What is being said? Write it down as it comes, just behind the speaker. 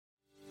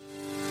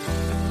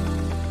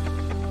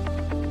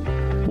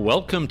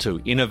Welcome to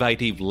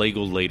Innovative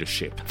Legal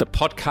Leadership, the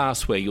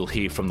podcast where you'll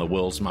hear from the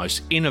world's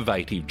most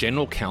innovative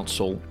general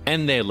counsel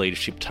and their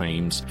leadership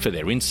teams for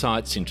their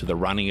insights into the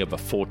running of a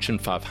Fortune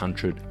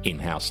 500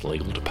 in-house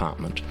legal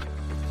department.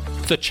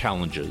 The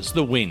challenges,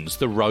 the wins,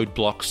 the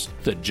roadblocks,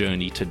 the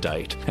journey to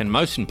date, and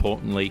most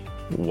importantly,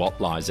 what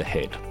lies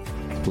ahead.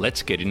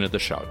 Let's get into the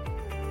show.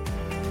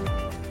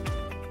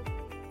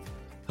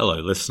 Hello,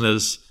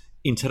 listeners.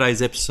 In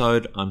today's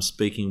episode, I'm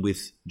speaking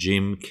with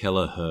Jim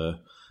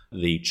Kelleher,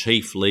 the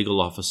Chief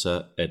Legal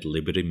Officer at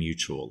Liberty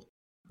Mutual.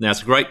 Now,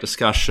 it's a great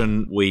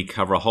discussion. We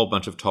cover a whole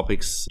bunch of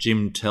topics.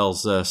 Jim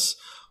tells us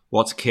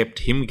what's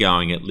kept him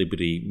going at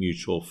Liberty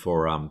Mutual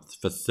for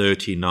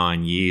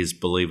 39 years,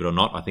 believe it or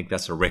not. I think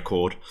that's a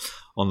record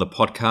on the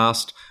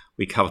podcast.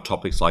 We cover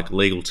topics like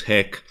legal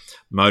tech,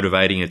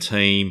 motivating a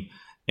team,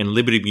 and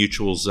Liberty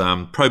Mutual's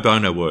pro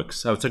bono work.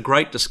 So it's a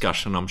great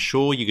discussion. I'm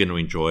sure you're going to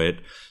enjoy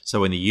it.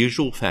 So in the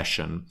usual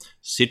fashion,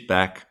 sit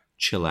back,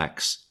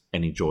 chillax,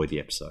 and enjoy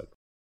the episode.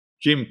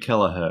 Jim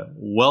Kelleher,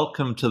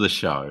 welcome to the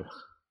show.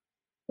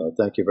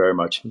 Thank you very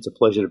much. It's a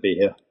pleasure to be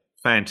here.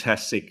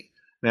 Fantastic.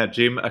 Now,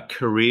 Jim, a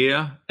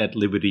career at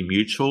Liberty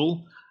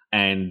Mutual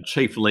and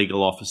Chief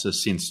Legal Officer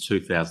since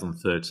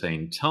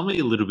 2013. Tell me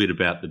a little bit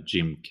about the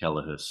Jim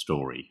Kelleher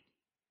story.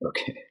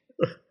 Okay.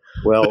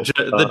 Well,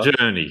 the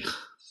journey.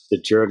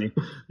 The journey.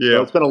 Yeah.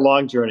 Well, it's been a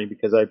long journey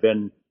because I've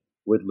been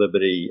with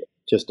Liberty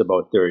just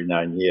about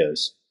 39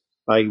 years.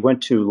 I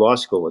went to law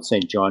school at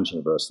St. John's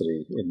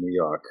University in New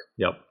York.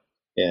 Yep.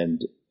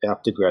 And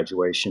after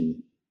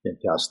graduation and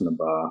passing the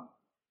bar,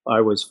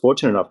 I was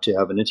fortunate enough to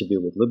have an interview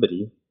with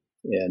Liberty.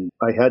 And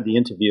I had the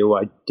interview.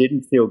 I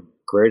didn't feel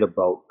great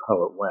about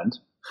how it went,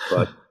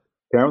 but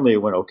apparently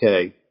it went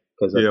okay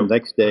because the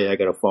next day I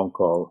got a phone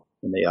call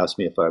and they asked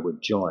me if I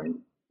would join,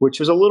 which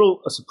was a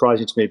little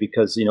surprising to me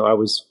because, I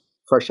was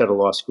fresh out of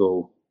law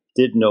school,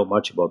 didn't know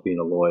much about being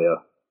a lawyer,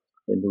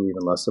 and knew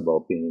even less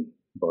about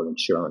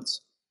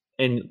insurance.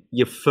 And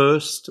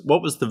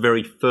what was the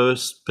very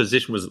first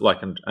position? Was it like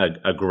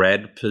a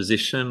grad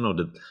position, or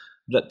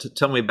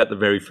tell me about the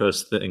very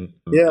first thing?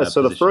 Yeah,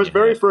 so the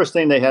very first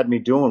thing they had me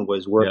doing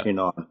was working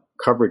on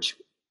coverage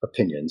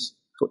opinions,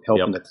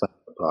 helping the claims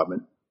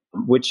department,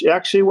 which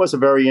actually was a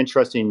very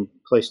interesting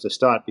place to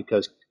start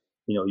because,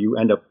 you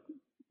end up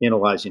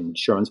analyzing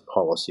insurance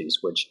policies,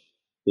 which,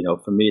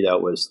 for me,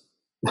 that was,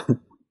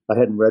 I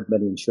hadn't read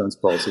many insurance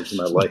policies in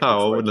my life. No,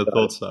 I wouldn't have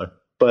thought so.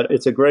 But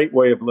it's a great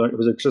way of learning. It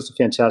was just a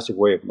fantastic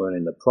way of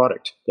learning the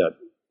product that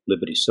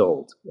Liberty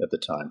sold at the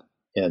time.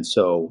 And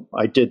so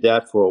I did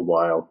that for a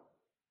while.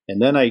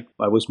 And then I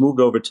was moved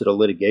over to the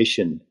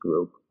litigation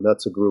group.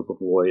 That's a group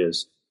of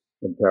lawyers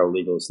and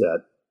paralegals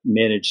that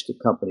manage the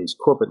company's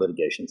corporate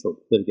litigation, so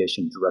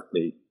litigation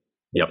directly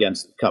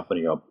against the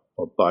company or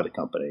by the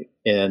company.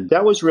 And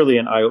that was really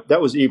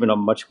that was even a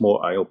much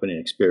more eye-opening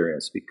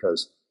experience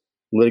because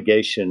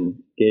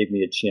litigation gave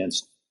me a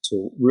chance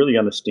to really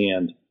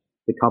understand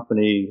the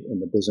company and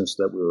the business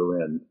that we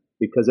were in,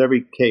 because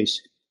every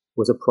case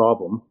was a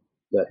problem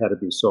that had to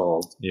be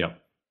solved. Yeah.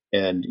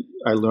 And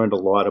I learned a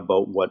lot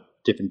about what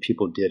different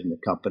people did in the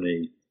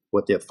company,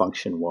 what their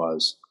function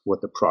was, what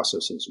the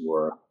processes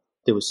were.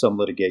 There was some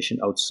litigation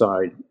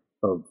outside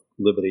of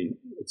Liberty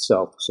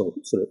itself, so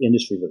sort of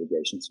industry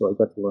litigation. So I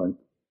got to learn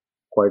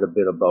quite a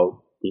bit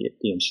about the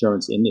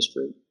insurance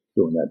industry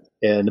doing that.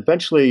 And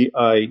eventually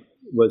I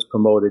was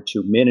promoted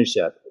to manage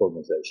that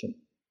organization.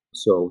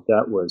 So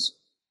that was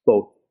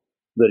both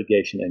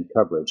litigation and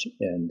coverage.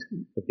 And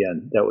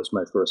again, that was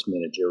my first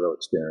managerial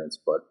experience,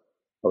 but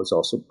I was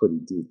also pretty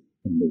deep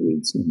in the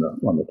weeds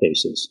on the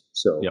cases.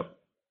 So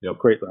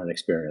great learning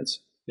experience.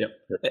 Yep.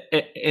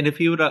 And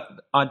if you would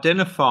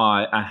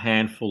identify a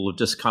handful of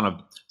just kind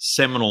of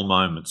seminal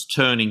moments,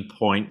 turning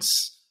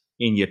points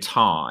in your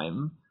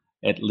time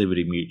at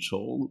Liberty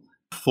Mutual,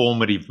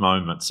 formative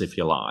moments, if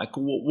you like,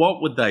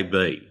 what would they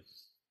be?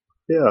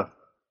 Yeah.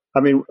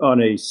 I mean,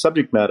 on a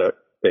subject matter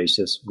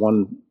basis,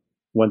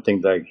 one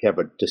thing that I have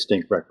a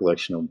distinct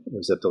recollection of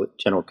was that the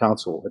general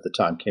counsel at the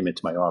time came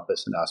into my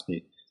office and asked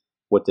me,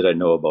 what did I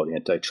know about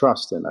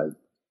antitrust? And I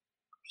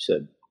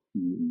said,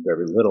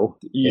 very little.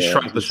 You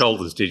shrugged the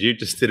shoulders, did you?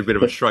 Just did a bit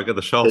of a shrug of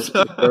the shoulders.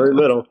 Very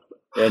little.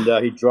 And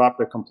he dropped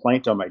a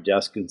complaint on my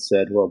desk and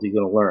said, well, you're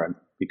going to learn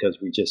because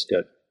we just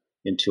got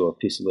into a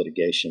piece of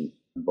litigation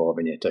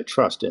involving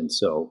antitrust. And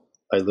so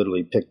I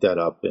literally picked that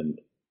up and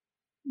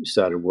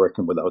started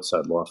working with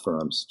outside law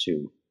firms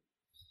to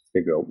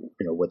figure out,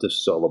 what this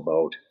is all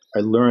about. I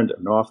learned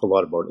an awful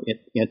lot about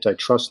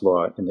antitrust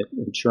law in the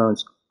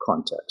insurance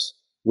context,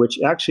 which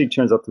actually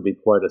turns out to be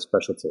quite a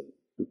specialty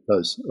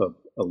because of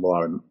a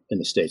law in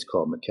the States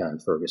called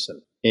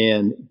McCarran-Ferguson.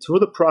 And through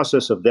the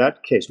process of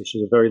that case, which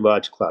was a very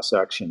large class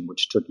action,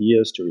 which took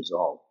years to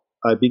resolve,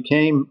 I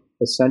became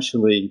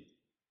essentially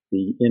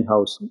the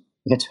in-house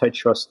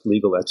antitrust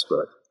legal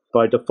expert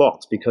by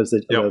default because,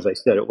 as I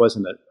said, it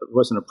wasn't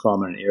a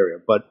prominent area,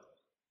 but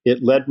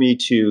it led me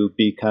to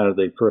be kind of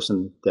the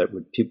person that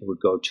people would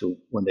go to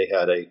when they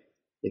had a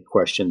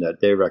question that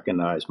they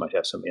recognized might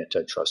have some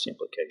antitrust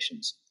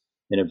implications.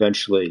 And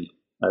eventually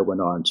I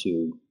went on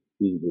to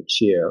be the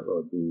chair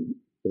of the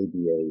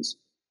ABA's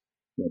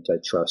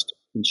antitrust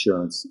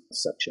insurance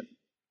section,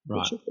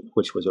 Right.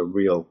 which was a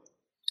real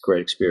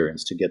great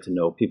experience to get to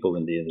know people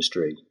in the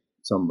industry,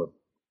 some of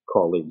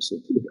colleagues at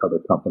other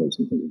companies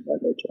and things of that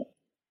nature.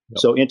 Yep.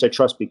 So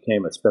antitrust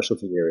became a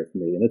specialty area for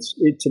me,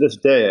 and to this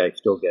day I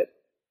still get,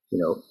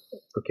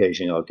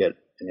 occasionally I'll get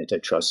an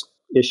antitrust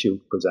issue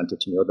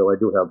presented to me. Although I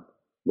do have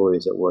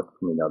lawyers that work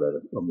for me now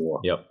that are more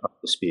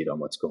up to speed on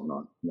what's going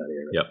on in that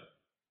area. Yep.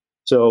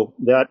 So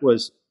that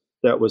was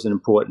an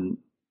important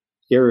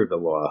area of the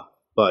law,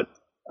 but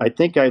I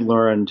think I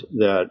learned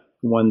that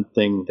one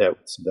thing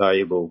that's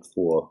valuable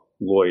for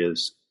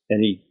lawyers,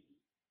 any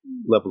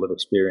level of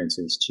experience,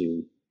 is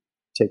to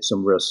take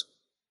some risk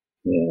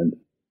and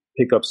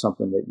pick up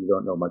something that you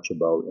don't know much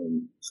about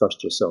and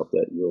trust yourself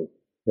that you'll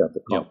have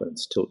the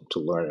confidence to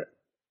learn it.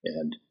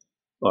 And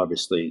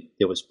obviously,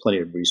 there was plenty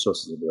of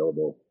resources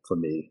available for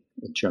me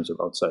in terms of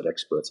outside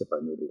experts if I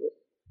needed it.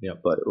 Yeah.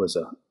 But it was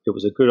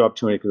a good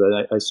opportunity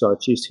because I saw,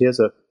 geez, here's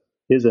a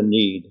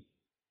need,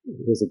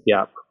 here's a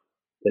gap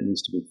that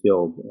needs to be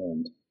filled,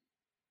 and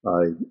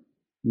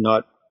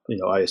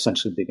I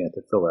essentially began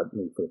to fill that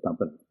need for the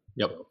company.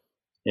 Yep. So,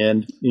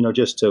 and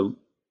just to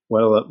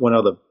one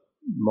other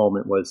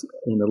moment was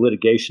in the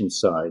litigation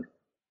side,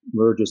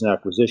 mergers and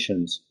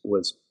acquisitions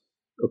was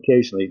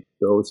occasionally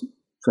those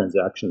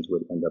transactions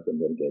would end up in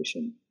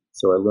litigation.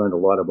 So I learned a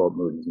lot about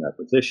mergers and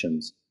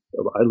acquisitions.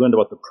 I learned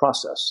about the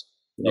process.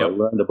 I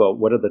learned about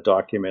what are the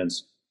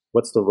documents,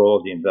 what's the role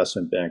of the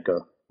investment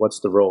banker, what's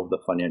the role of the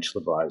financial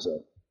advisor,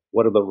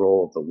 what are the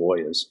role of the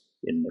lawyers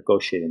in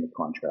negotiating the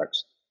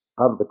contracts,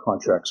 how do the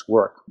contracts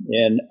work.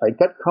 And I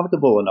got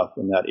comfortable enough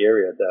in that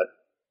area that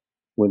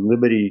when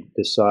Liberty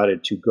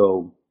decided to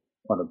go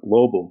on a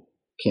global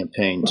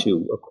campaign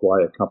to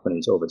acquire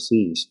companies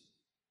overseas,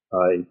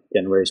 I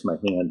then raised my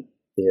hand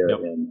there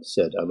and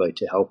said, I'd like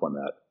to help on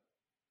that.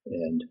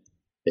 And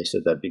they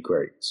said, that'd be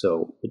great.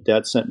 So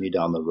that sent me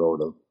down the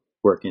road of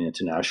working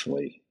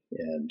internationally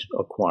and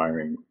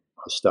acquiring,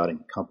 starting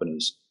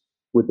companies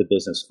with the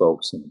business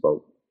folks in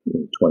about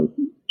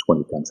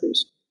 20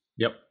 countries.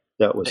 Yep.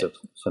 That was a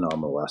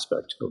phenomenal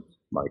aspect of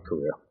my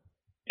career.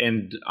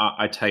 And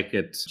I take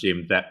it,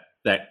 Jim,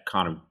 that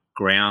kind of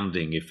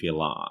grounding, if you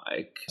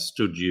like,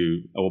 stood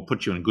you or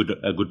put you in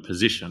a good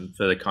position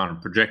for the kind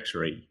of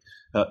trajectory,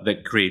 the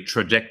career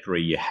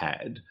trajectory you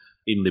had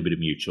in Liberty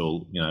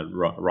Mutual,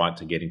 right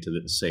to get into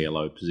the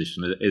CLO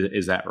position.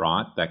 Is that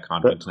right? That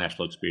kind of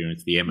international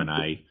experience, the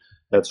M&A.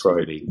 That's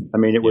activity. Right. I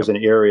mean, it was an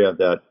area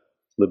that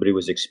Liberty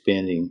was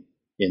expanding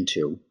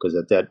into because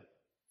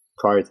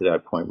prior to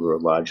that point, we were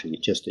largely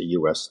just a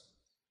U.S.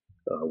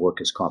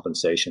 Workers'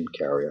 compensation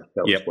carrier.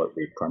 That was what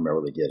we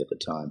primarily did at the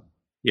time.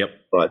 Yep.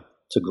 But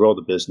to grow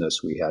the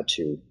business, we had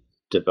to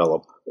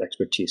develop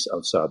expertise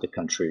outside the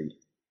country,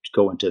 to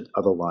go into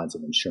other lines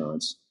of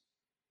insurance.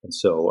 And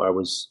so I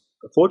was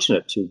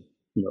fortunate to,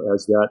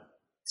 as that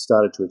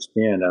started to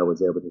expand, I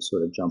was able to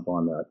sort of jump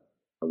on that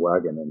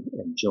wagon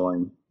and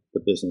join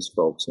the business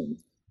folks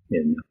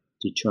in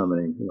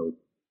determining,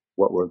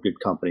 what were good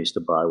companies to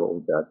buy, what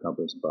were bad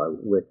companies to buy,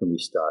 where can we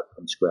start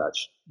from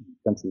scratch.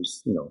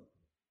 Countries,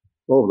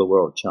 all over the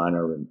world,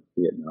 China and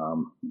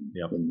Vietnam,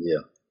 India,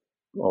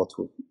 all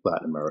through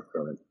Latin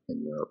America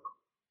and Europe.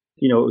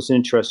 It was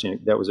interesting.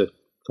 That was a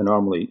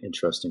phenomenally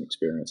interesting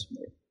experience for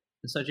me.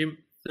 So, Jim,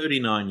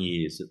 39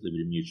 years at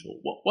Liberty Mutual.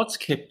 What's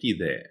kept you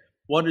there?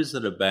 What is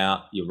it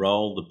about your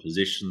role, the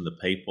position, the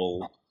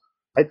people?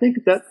 I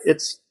think that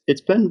it's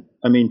been,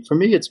 for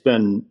me, it's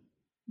been,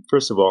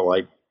 first of all,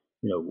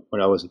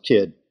 when I was a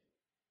kid,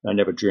 I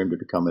never dreamed of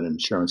becoming an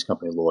insurance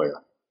company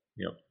lawyer.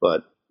 Yep.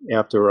 But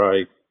after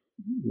I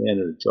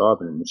landed a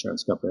job in an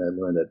insurance company, I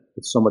learned that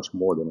it's so much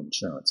more than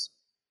insurance.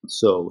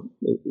 So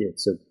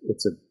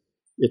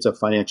it's a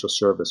financial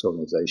service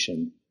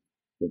organization.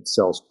 It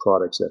sells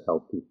products that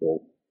help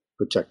people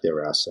protect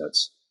their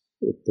assets.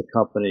 The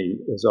company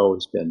has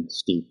always been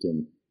steeped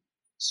in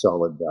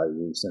solid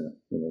values and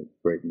a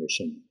great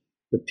mission.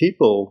 The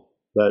people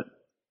that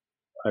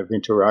I've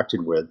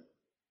interacted with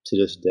to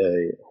this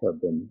day have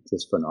been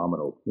just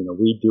phenomenal.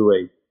 We do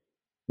a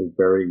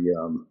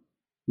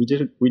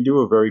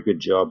very good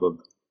job of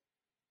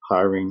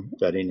hiring,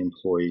 vetting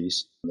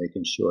employees,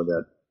 making sure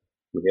that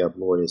we have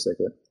lawyers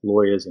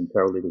and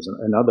paralegals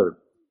and other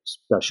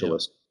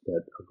specialists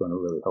that are going to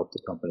really help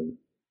the company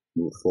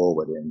move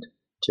forward. And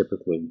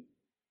typically,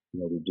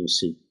 we do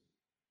seek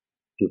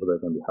people that are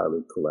going to be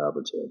highly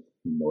collaborative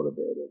and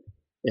motivated.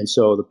 And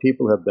so the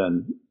people have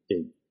been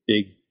a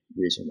big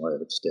reason why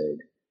I've stayed.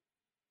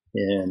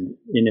 And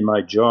in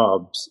my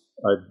jobs,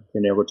 I've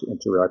been able to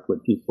interact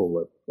with people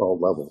at all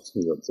levels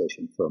of the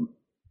organization, from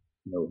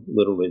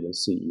literally the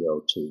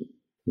CEO to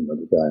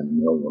the guy in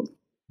the mailroom.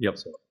 Yep.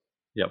 So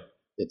yep.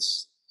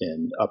 It's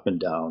up and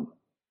down,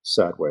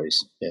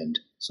 sideways, and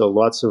so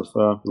lots of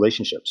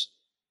relationships.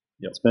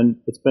 Yep.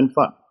 It's been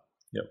fun.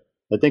 Yep.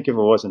 I think if it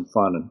wasn't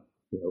fun,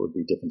 it would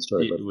be a different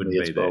story. But for me,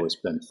 it's always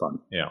been fun.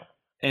 Yeah.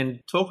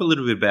 And talk a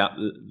little bit about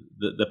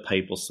the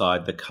people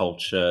side, the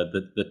culture,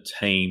 the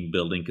team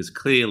building, because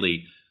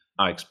clearly,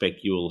 I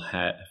expect you'll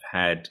have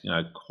had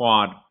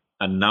quite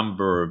a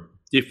number of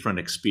different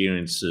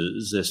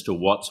experiences as to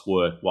what's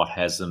worked, what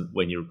hasn't,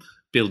 when you're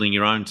building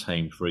your own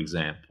team, for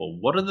example.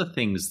 What are the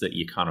things that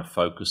you kind of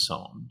focus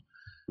on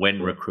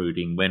when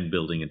recruiting, when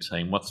building a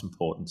team? What's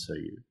important to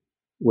you?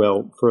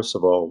 Well, first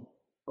of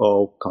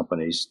all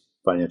companies,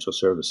 financial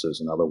services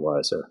and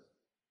otherwise, are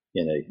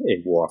in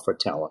a war for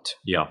talent.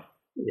 Yeah.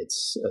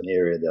 It's an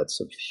area that's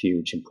of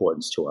huge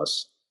importance to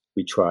us.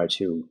 We try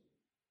to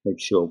make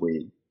sure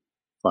we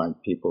find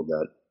people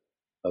that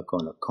are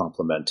going to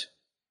complement,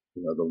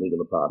 the legal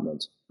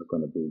department, are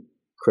going to be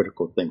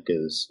critical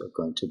thinkers, are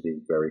going to be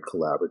very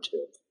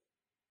collaborative,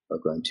 are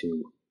going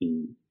to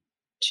be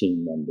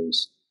team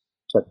members,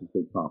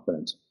 technically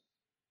competent.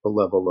 The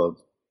level of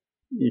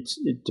it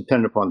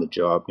dependent upon the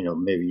job.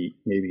 Maybe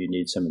you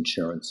need some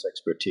insurance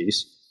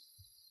expertise,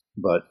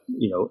 but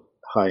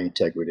high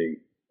integrity,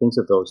 things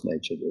of those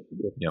nature.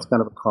 It's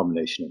kind of a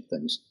combination of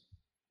things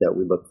that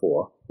we look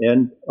for,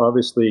 and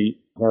obviously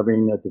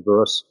having a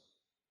diverse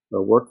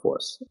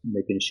workforce,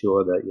 making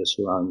sure that you're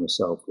surrounding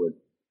yourself with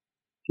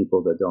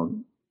people that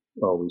don't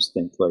always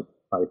think like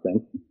I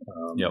think.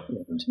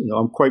 And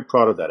I'm quite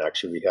proud of that.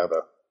 Actually, we have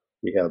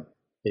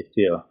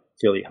a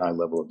fairly high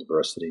level of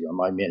diversity on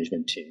my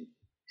management team.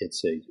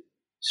 It's a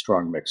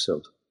strong mix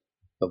of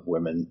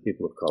women,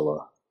 people of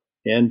color,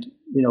 and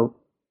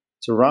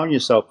surround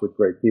yourself with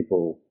great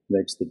people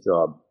makes the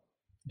job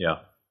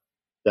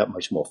that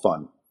much more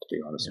fun, to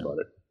be honest about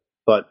it.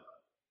 But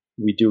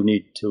we do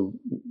need to,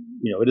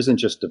 it isn't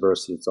just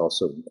diversity, it's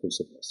also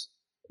inclusiveness.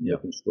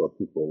 Making sure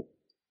people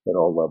at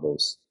all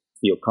levels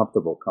feel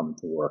comfortable coming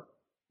to work,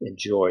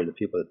 enjoy the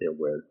people that they're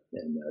with,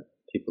 and that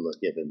people are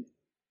given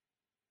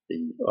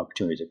the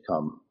opportunity to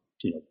come,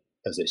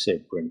 as they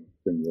say, bring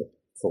your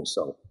full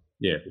self.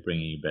 Yeah,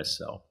 bringing your best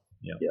self.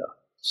 Yeah.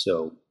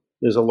 So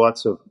there's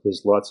lots of,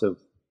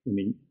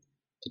 the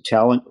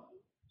talent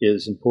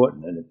is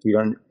important, and if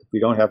we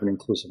don't have an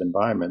inclusive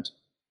environment,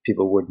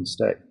 people wouldn't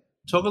stay.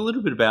 Talk a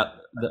little bit about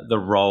the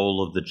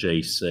role of the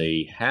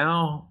GC.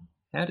 How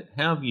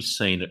have you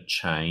seen it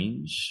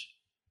change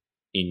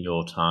in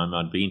your time?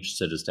 I'd be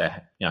interested as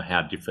to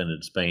how different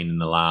it's been in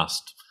the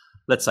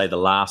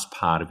last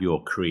part of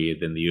your career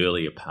than the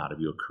earlier part of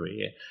your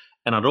career.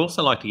 And I'd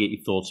also like to get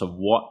your thoughts of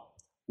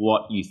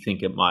what you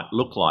think it might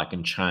look like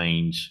and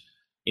change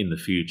in the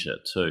future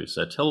too.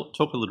 So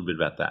talk a little bit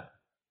about that.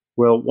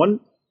 Well,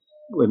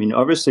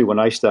 obviously when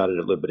I started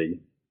at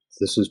Liberty,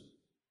 this is,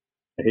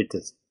 I hate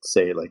to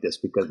say it like this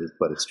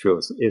but it's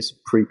true. It's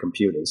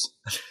pre-computers.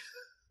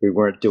 We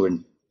weren't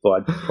doing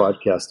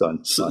podcast on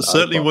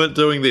certainly iPhone. Weren't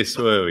doing this,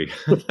 were we?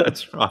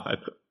 That's right.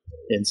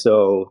 And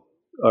so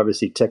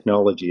obviously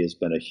technology has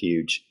been a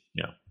huge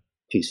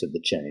piece of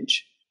the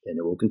change, and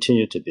it will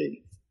continue to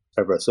be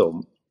ever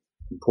so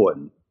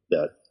important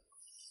that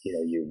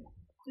you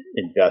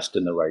invest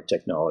in the right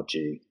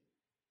technology,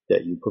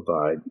 that you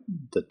provide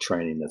the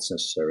training that's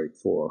necessary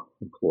for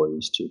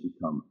employees to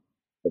become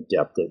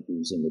adept at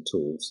using the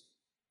tools.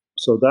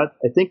 So that,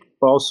 I think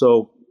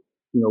also,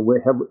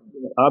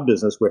 our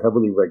business, we're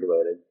heavily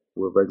regulated.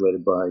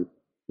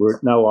 We're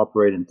now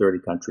operating in 30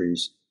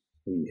 countries.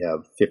 We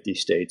have 50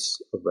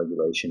 states of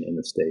regulation in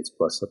the states,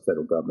 plus a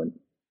federal government,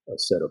 a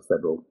set of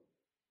federal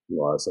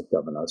laws that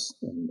govern us.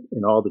 And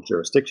in all the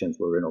jurisdictions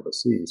we're in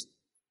overseas,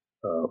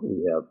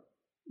 we have,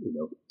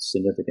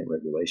 significant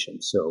regulation.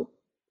 So,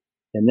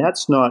 and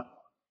that's not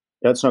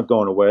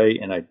going away,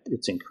 and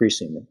it's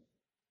increasing.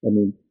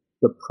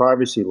 The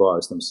privacy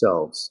laws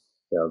themselves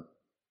have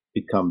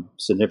become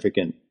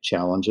significant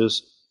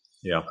challenges.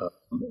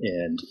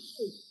 And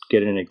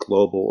getting a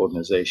global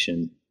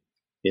organization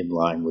in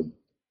line with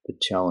the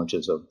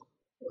challenges of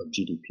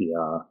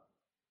GDPR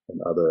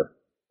and other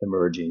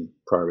emerging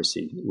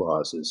privacy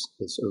laws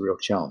is a real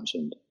challenge.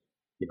 And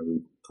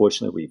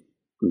fortunately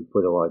we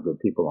put a lot of good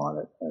people on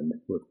it, and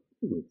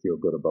we feel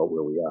good about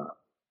where we are.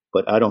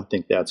 But I don't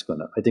think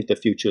I think the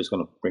future is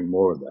going to bring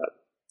more of that.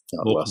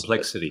 More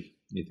complexity,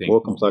 you think?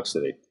 More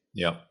complexity.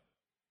 Yeah.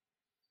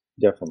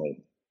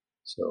 Definitely.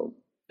 So.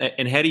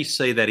 And how do you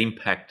see that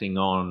impacting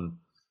on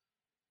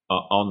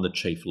the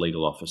chief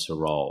legal officer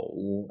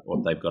role,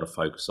 what they've got to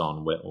focus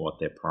on, what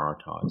they're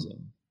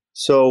prioritising?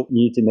 So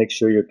you need to make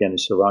sure you're going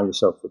to surround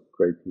yourself with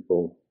great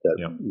people that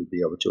will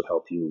be able to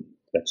help you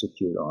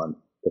execute on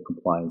the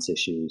compliance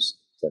issues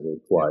that are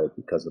required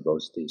because of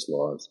these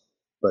laws.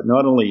 But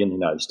not only in the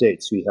United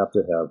States, we have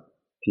to have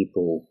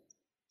people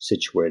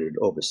situated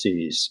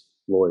overseas,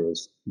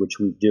 lawyers, which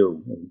we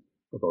do in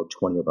about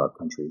 20 of our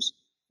countries,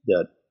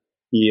 that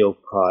feel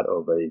part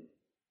of a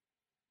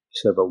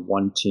sort of a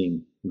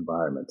one-team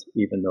environment.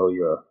 Even though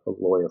you're a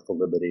lawyer for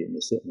Liberty and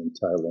you're sitting in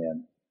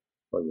Thailand,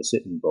 or you're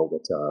sitting in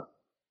Bogota,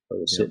 or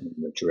you're sitting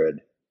in Madrid,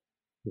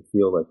 you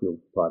feel like you're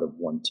part of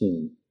one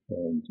team,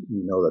 and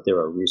you know that there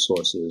are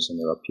resources and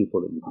there are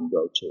people that you can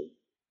go to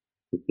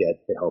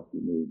get the help you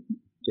need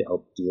to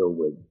help deal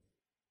with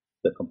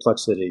the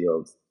complexity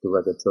of the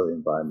regulatory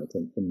environment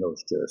in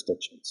those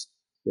jurisdictions.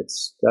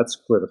 That's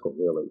critical,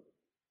 really.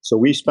 So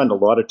we spend a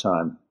lot of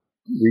time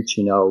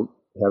reaching out,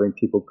 having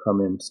people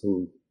come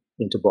into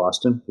into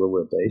Boston, where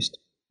we're based,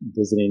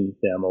 visiting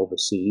them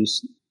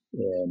overseas,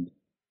 and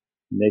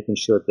making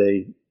sure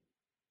they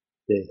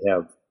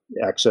have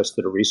access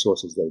to the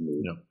resources they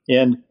need.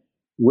 Yeah. And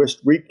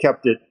we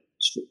kept it.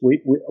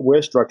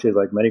 We're structured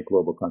like many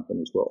global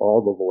companies, where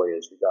all the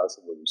lawyers, regardless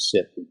of where you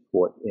sit,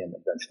 report in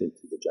eventually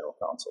to the general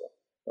counsel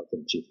or to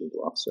the chief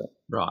legal officer,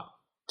 Right,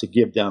 to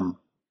give them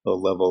a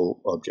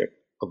level of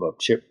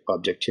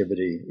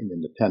objectivity and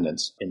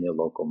independence in their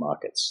local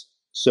markets.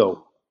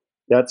 So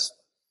that's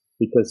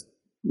because,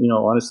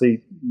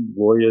 honestly,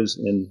 lawyers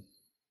in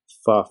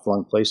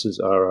far-flung places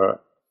are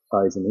our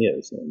eyes and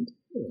ears, and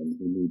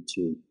we need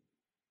to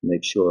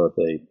make sure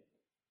they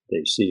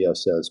see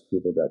us as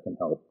people that can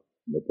help,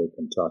 that they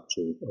can talk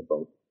to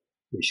about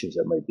issues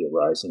that might be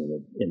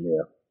arising in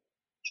their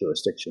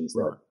jurisdictions.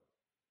 Right.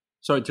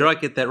 So did I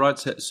get that right?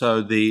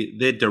 So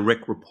their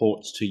direct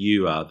reports to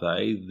you, are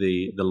they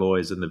the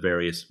lawyers in the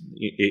various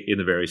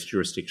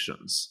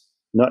jurisdictions?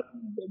 They're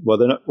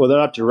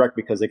not direct,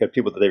 because they got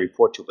people that they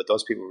report to, but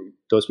those people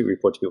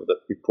report to people that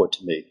report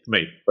to me.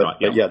 But, right?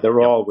 But yeah,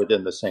 they're all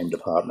within the same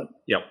department.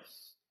 Yep.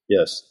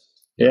 Yes,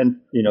 yep.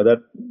 And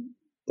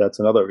that's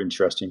another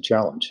interesting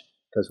challenge,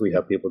 because we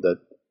have people that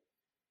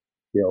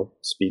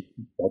speak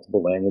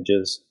multiple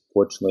languages.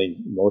 Fortunately,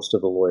 most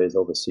of the lawyers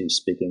overseas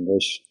speak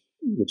English,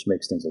 which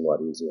makes things a lot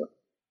easier.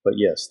 But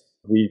yes,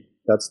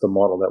 that's the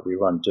model that we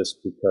run,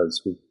 just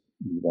because we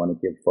want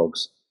to give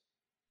folks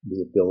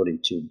the ability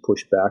to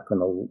push back on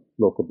the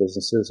local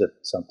businesses if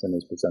something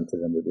is presented to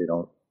them that they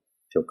don't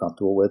feel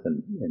comfortable with,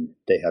 and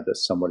they have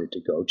somebody to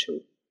go to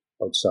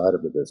outside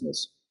of the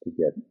business to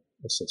get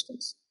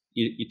assistance.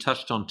 You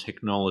touched on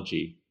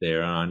technology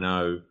there, and I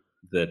know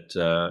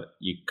that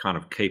you kind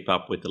of keep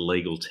up with the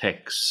legal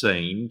tech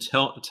scene.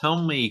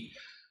 Tell me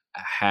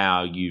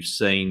how you've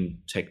seen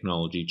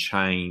technology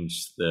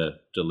change the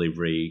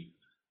delivery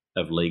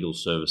of legal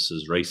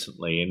services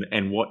recently,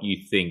 and what you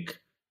think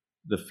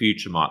the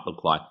future might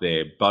look like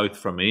there, both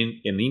from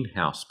an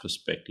in-house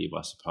perspective,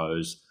 I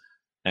suppose,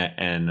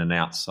 and an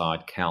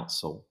outside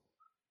counsel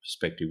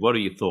perspective. What are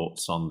your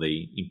thoughts on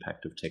the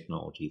impact of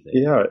technology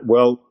there? Yeah,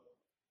 well,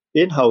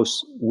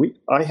 in-house,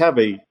 I have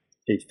a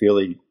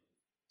fairly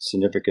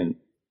significant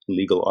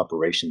legal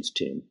operations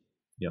team,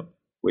 yep,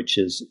 which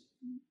is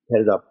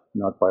headed up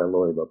not by a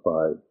lawyer but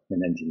by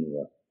an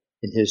engineer.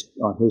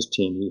 On his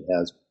team, he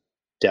has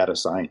data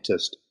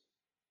scientists,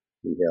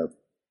 we have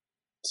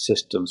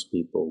systems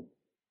people,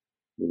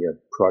 we have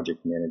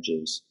project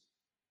managers,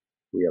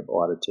 we have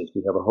auditors,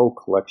 we have a whole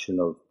collection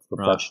of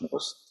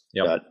professionals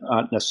that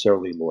aren't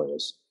necessarily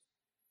lawyers,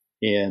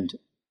 and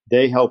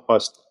they help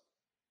us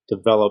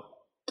develop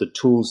the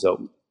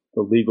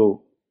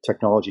legal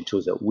technology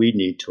tools that we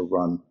need to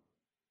run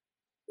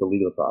the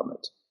legal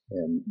department.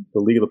 And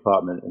the legal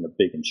department in a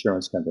big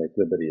insurance company like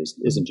Liberty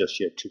isn't just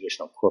your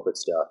traditional corporate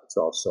staff. It's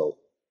also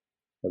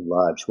a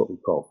large, what we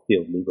call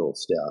field legal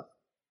staff,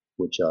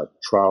 which are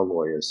trial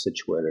lawyers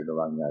situated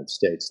around the United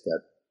States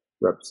that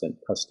represent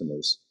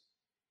customers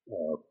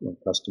when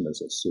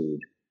customers are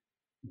sued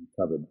and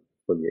covered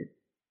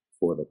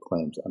for the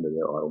claims under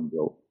their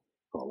automobile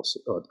policy,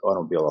 or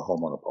automobile or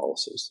homeowner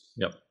policies.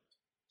 Yep.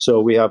 So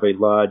we have a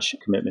large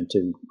commitment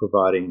to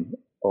providing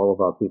all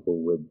of our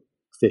people with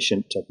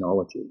efficient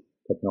technology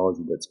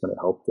that's going to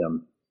help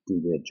them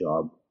do their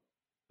job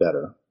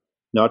better.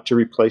 Not to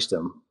replace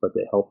them, but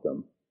to help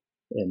them.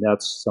 And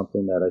that's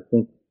something that I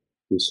think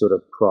we've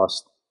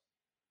crossed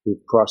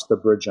the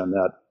bridge on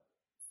that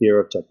fear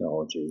of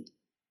technology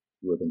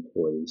with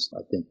employees.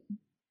 I think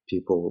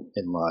people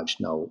in large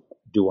now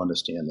do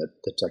understand that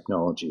the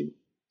technology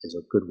is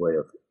a good way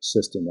of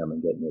assisting them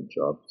in getting their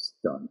jobs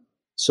done.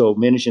 So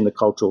managing the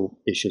cultural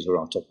issues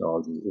around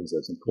technology is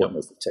as important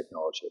as the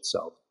technology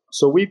itself.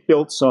 So we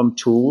built some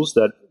tools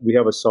that we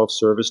have a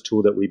self-service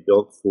tool that we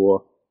built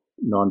for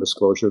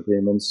non-disclosure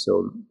agreements.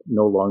 So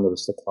no longer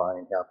does the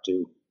client have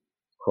to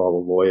call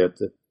a lawyer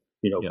to,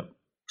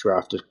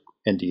 draft an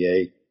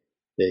NDA.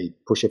 They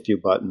push a few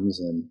buttons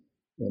and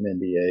an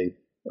NDA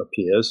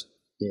appears.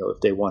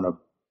 If they want to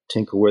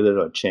tinker with it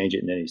or change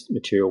it in any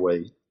material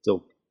way,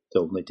 they'll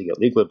need to get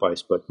legal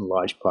advice. But in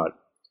large part,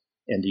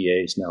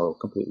 NDAs now are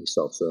completely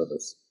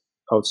self-service.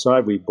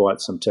 Outside, we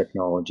bought some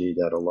technology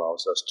that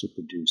allows us to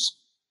produce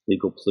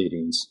legal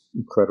pleadings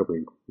incredibly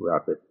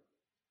rapid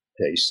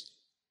pace.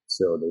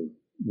 So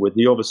with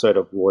the oversight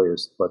of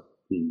lawyers, but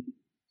the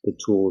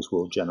tools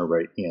will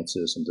generate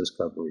answers and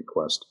discovery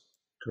requests.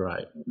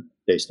 Great.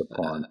 Based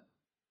upon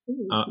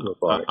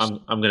robotics.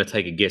 I'm going to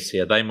take a guess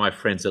here. Are they my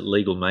friends at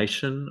Legal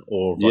Nation?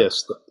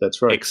 Yes,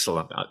 that's right.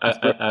 Excellent.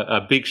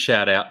 A big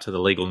shout out to the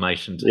Legal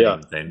Nation team.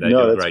 Yeah. Then they do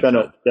a great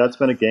job. That's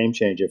been a game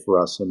changer for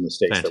us in the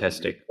States.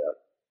 Fantastic.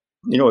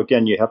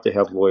 Again, you have to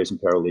have lawyers and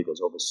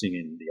paralegals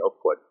overseeing the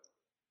output,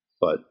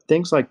 but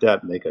things like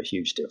that make a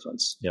huge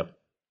difference. Yep.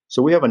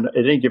 So we have at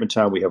any given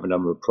time we have a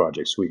number of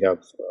projects. We have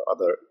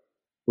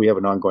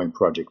an ongoing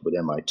project with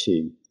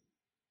MIT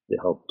to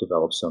help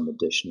develop some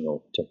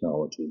additional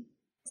technology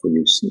for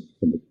use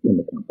in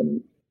the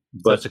company.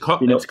 But so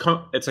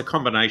it's a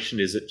combination,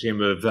 is it,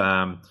 Jim, of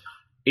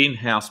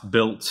in-house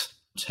built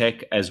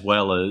tech as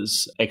well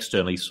as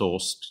externally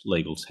sourced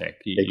legal tech.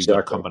 You've got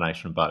a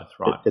combination of both,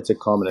 right? It's a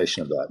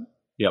combination of that.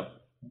 Yep.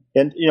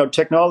 And,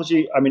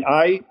 technology,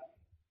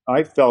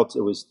 I felt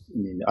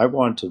I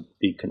wanted to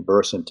be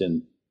conversant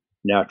in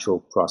natural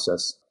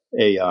process,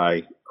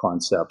 AI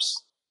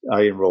concepts.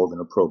 I enrolled in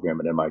a program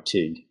at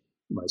MIT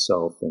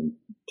myself and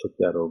took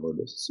that over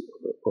the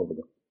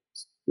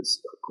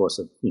course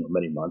of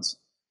many months,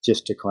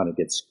 just to kind of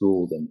get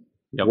schooled in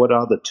what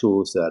are the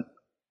tools that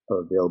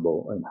are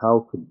available and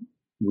how could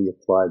we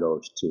apply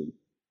those to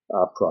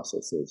our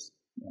processes.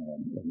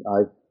 And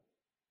I've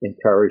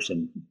encouraged,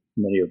 and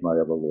many of my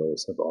other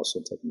lawyers have also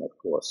taken that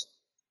course.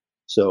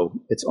 So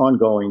it's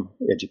ongoing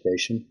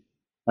education.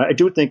 I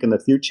do think in the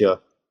future,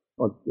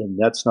 and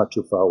that's not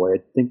too far away,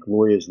 I think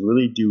lawyers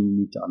really do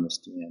need to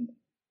understand.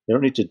 They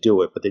don't need to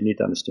do it, but they need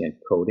to understand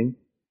coding,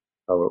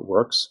 how it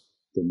works.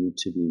 They need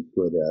to be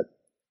good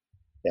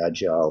at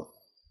agile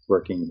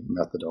working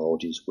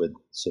methodologies with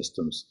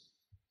systems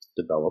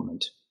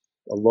development.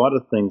 A lot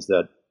of things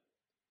that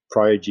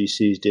prior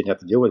GCs didn't have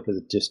to deal with because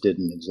it just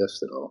didn't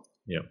exist at all.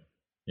 Yeah.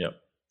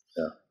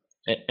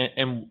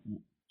 And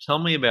tell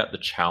me about the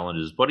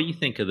challenges. What do you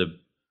think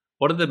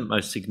what are the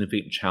most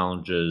significant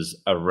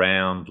challenges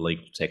around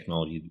legal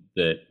technology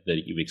that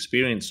you've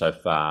experienced so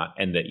far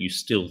and that you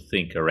still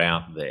think are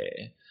out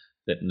there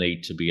that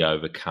need to be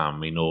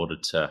overcome in order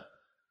to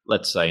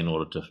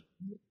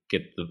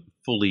get the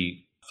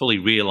fully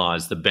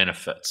realize the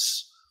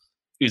benefits?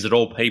 Is it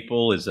all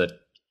people? Is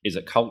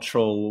it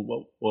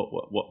cultural?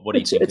 What do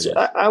you think it is?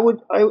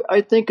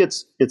 I think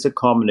it's a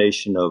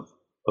combination of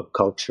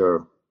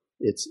culture.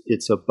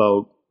 It's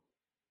about,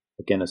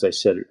 again, as I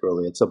said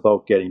earlier, it's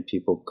about getting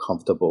people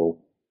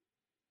comfortable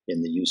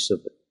in the use of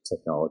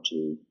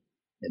technology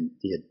and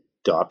the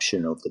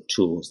adoption of the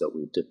tools that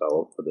we've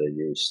developed for their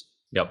use.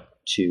 Yep.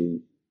 To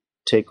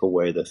take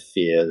away the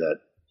fear that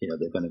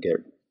they're going to get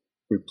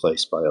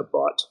replaced by a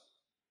bot,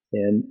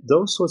 and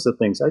those sorts of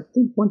things. I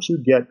think once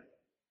you get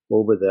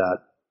over that,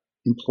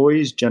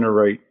 employees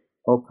generate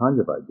all kinds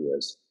of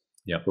ideas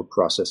for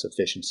process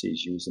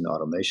efficiencies using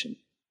automation.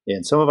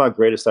 And some of our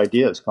greatest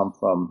ideas come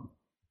from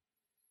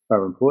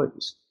our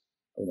employees.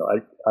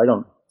 I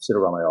don't sit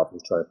around my office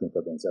and try to think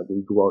of things.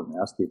 We go out and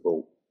ask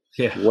people,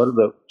 what are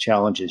the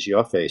challenges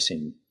you're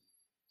facing?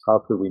 How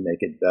could we make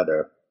it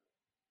better?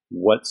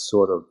 What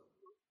sort of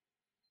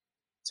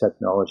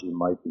technology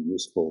might be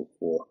useful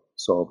for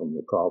solving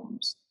your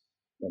problems?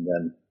 And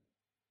then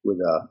with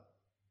a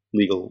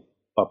legal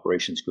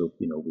operations group,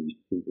 we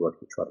work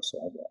to try to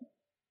solve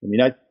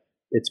that.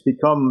 It's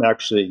become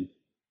actually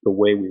the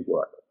way we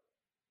work.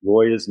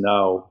 Lawyers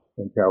now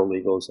and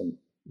paralegals and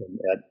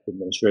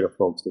administrative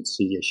folks that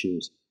see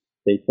issues,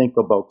 they think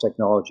about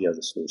technology as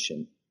a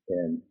solution,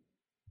 and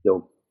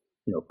they'll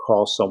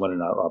call someone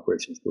in our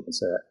operations group and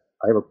say,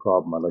 I have a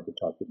problem, I'd like to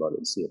talk to you about it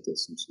and see if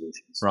there's some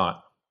solutions. Right.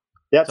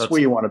 That's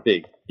where you want to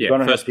be. Yeah, you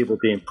want to have people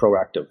being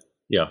proactive.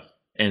 Yeah.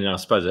 And I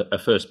suppose a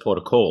first port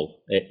of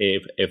call,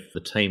 if the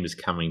team is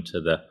coming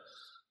to the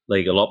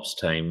legal ops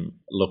team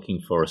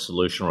looking for a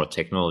solution or a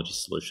technology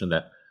solution,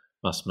 that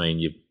must mean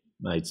you've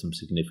made some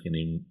significant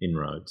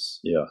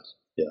inroads. Yeah.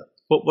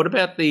 But what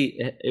about have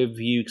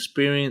you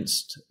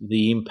experienced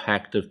the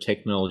impact of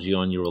technology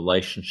on your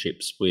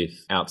relationships with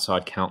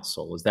outside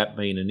counsel? Has that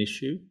been an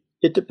issue?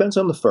 It depends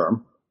on the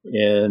firm.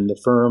 And the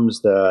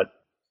firms that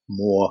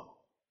more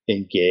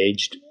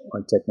engaged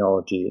on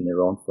technology in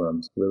their own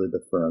firms, really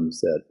the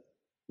firms that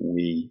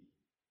we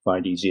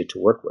find easier to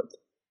work with.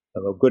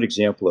 And a good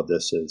example of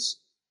this is,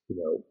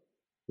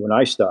 when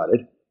I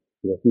started,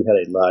 if you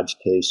had a large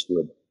case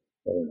with,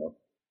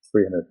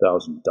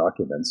 300,000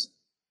 documents,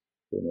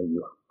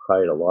 you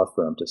hired a law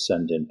firm to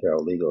send in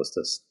paralegals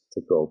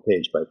to go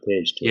page by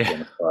page to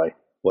identify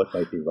what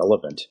might be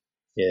relevant.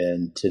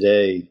 And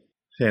today...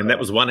 And that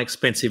was one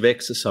expensive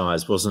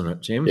exercise, wasn't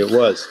it, Jim? It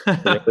was.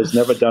 It was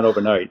never done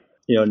overnight.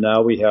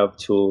 Now we have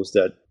tools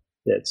that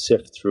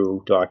sift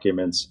through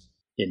documents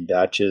in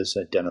batches,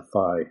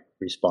 identify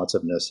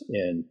responsiveness,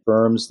 and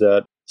firms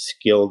that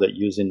skilled at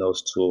using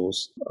those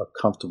tools are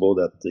comfortable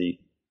that the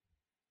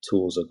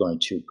tools are going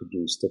to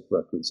produce the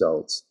correct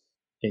results,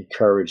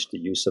 encourage the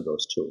use of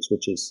those tools,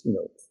 which is,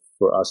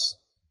 for us,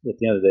 at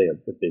the end of the day,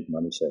 a big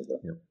money saver.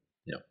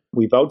 Yeah.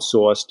 We've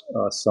outsourced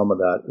some of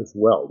that as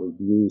well. We've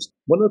used,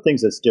 one of the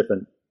things that's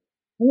different,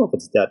 I don't know if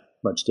it's that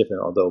much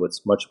different, although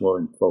it's much more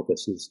in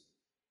focus, is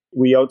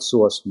we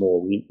outsource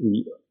more.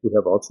 We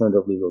have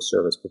alternative legal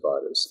service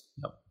providers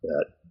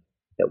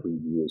that we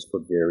use for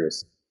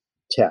various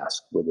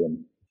tasks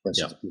within, for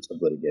instance, a piece of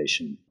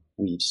litigation.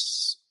 We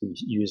use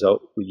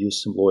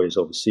some lawyers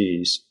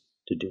overseas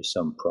to do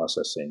some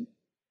processing.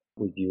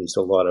 We've used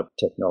a lot of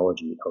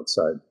technology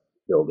outside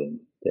building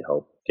to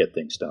help get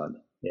things done.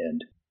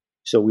 And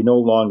so we no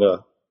longer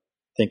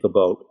think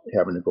about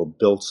having to go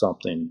build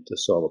something to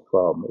solve a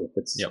problem. If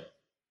it's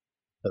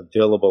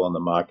available on the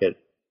market,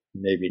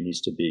 maybe it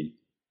needs to be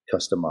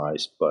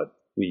customized, but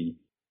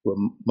we're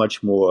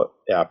much more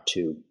apt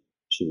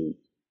to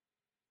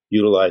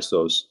utilize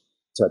those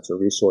types of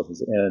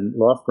resources. And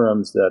law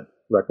firms that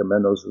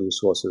recommend those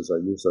resources or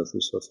use those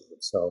resources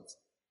themselves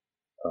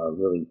are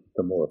really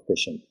the more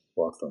efficient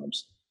law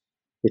firms,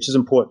 which is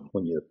important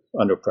when you're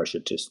under pressure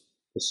to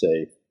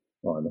save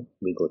on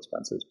legal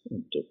expenses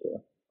in particular.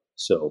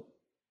 So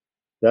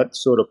that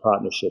sort of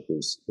partnership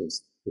is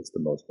the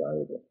most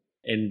valuable.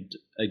 And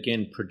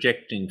again,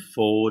 projecting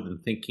forward and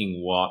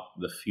thinking what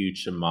the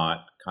future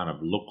might kind of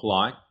look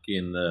like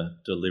in the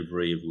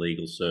delivery of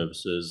legal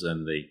services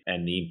and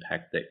the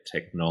impact that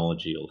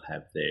technology will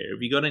have there.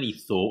 Have you got any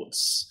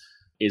thoughts?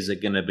 Is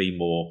it going to be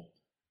more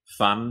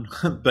fun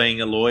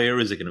being a lawyer?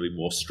 Is it going to be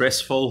more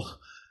stressful?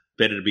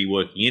 Better to be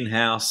working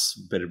in-house?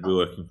 Better to be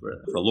working for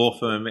a law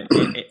firm?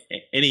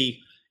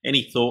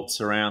 Any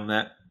thoughts around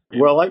that?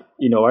 Well,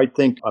 I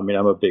think, I'm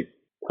a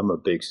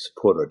big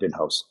supporter of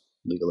in-house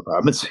legal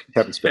departments.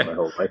 Haven't spent my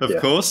whole life there.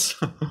 Of course.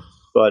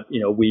 But,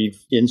 we've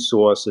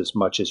insourced as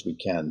much as we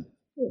can.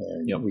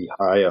 And we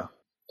hire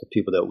the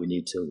people that we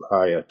need to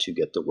hire to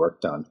get the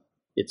work done.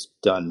 It's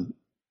done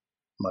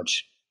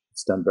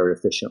very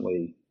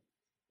efficiently.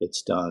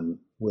 It's done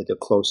with a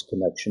close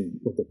connection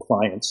with the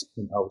clients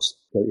in-house.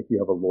 If you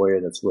have a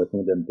lawyer that's working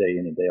with them day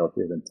in and day out,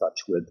 they're in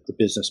touch with the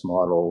business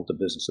model, the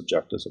business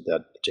objectives of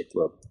that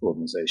particular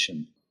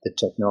organization. The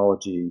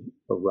technology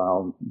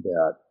around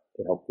that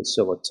to help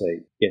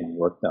facilitate getting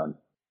work done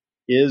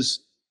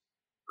is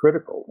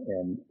critical.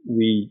 And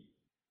we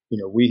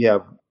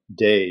have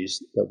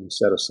days that we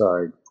set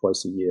aside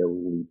twice a year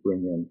where we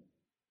bring in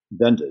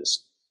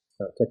vendors,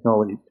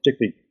 technology,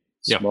 particularly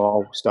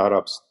small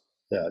startups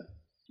that,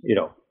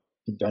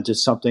 invented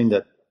something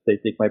that they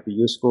think might be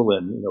useful.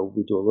 And,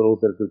 we do a little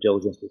bit of due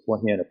diligence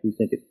beforehand.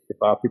 If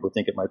our people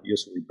think it might be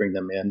useful, we bring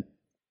them in.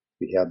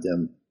 We have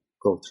them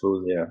go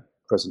through their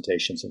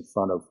presentations in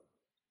front of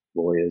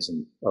lawyers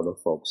and other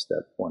folks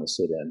that want to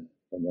sit in.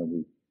 And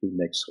then we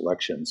make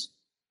selections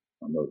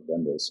on those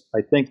vendors.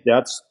 I think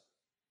that's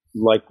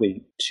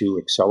likely to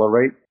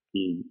accelerate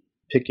the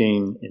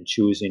picking and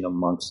choosing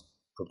amongst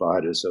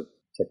providers of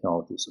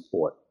technology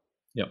support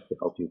to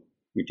help you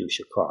reduce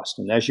your cost.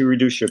 And as you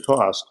reduce your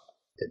cost,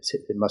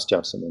 it must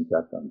have some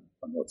impact on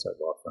outside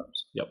law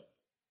firms.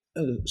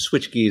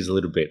 Switch gears a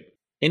little bit.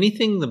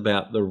 Anything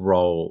about the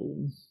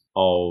role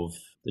of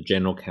the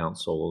general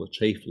counsel or the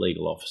chief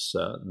legal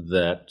officer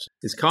that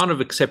is kind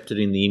of accepted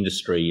in the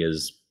industry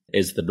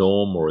as the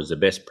norm or as a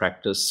best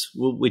practice,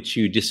 which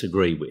you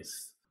disagree with?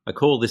 I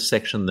call this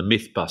section the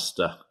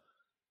Mythbuster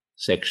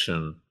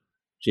section,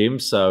 Jim.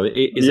 So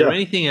is there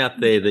anything out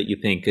there that you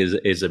think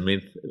is a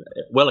myth,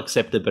 well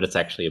accepted, but it's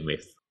actually a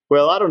myth?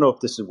 Well, I don't know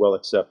if this is well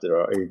accepted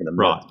or even a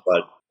myth,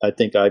 but I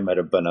think I might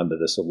have been under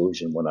this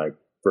illusion when I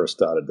first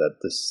started that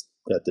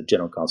the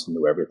general counsel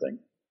knew everything.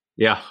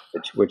 Yeah.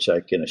 Which I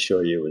can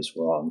assure you is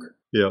wrong.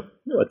 Yeah.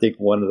 I think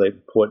one of the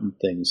important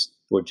things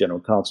for general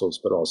counsels,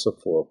 but also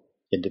for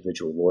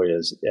individual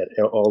lawyers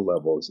at all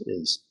levels,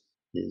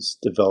 is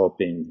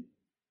developing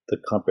the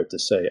comfort to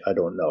say, I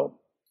don't know,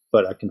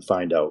 but I can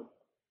find out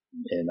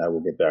and I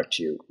will get back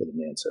to you with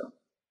an answer.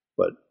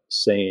 But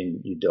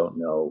saying you don't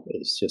know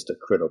is just a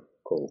critical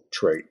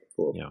trait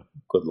for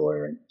good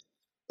lawyering.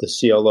 The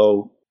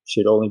CLO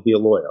should only be a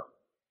lawyer.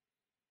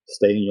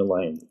 Stay in your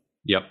lane.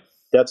 Yep.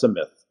 That's a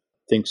myth.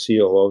 I think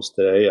CLOs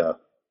today are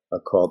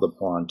called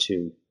upon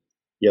to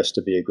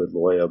be a good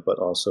lawyer, but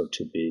also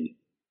to be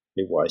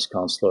a wise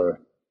counselor,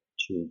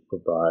 to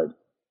provide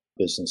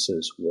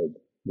businesses with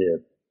their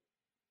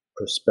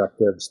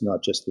perspectives,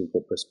 not just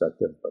legal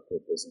perspective, but their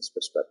business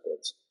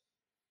perspectives,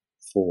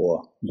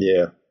 for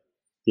their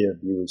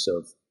views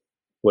of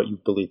what you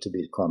believe to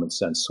be common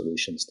sense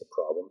solutions to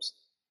problems,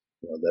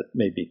 that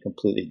may be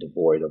completely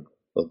devoid of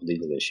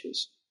legal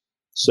issues.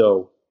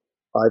 So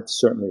I've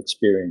certainly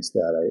experienced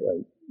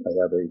that. I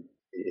have a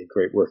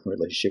great working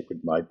relationship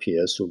with my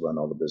peers who run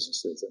all the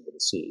businesses and with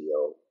the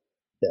CEO,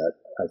 that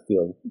I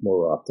feel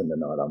more often than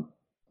not I'm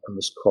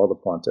just called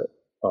upon to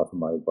offer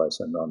my advice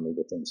on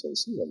non-legal things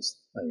as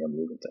I am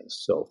legal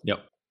things. So it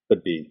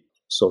could be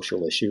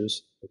social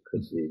issues. It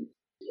could be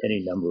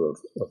any number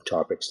of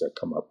topics that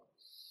come up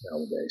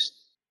nowadays.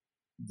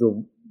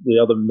 The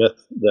other myth,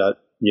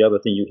 the other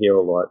thing you hear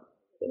a lot,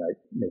 and it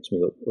makes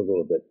me a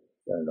little bit,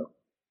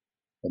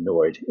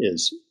 annoyed,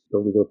 is the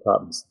legal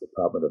department's the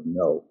Department of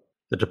No.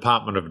 The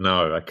Department of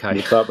No, okay.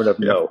 The Department of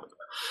No.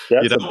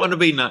 You don't want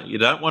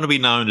to be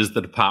known as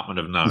the Department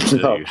of No, do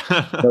you?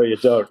 No, you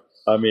don't.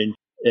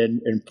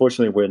 And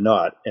unfortunately, we're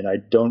not. And I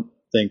don't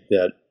think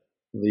that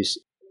at least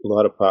a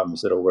lot of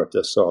departments that are worth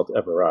their salt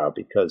ever are,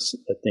 because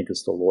I think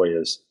it's the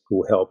lawyers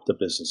who help the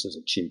businesses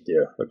achieve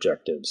their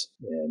objectives.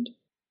 And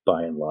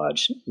by and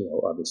large,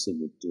 obviously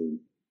you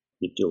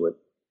do it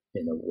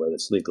in a way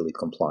that's legally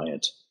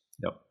compliant.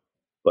 Yep.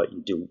 But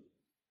you do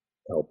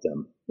help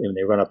them. And when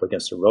they run up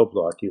against a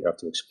roadblock, you have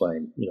to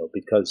explain,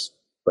 because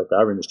like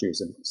our industry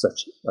is in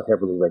such a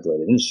heavily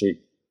regulated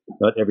industry,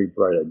 not every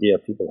bright idea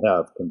people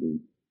have can be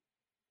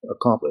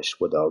accomplished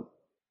without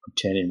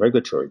obtaining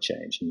regulatory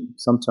change. And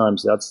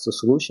sometimes that's the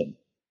solution.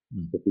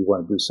 If we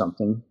want to do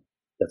something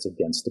that's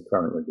against the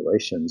current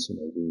regulations,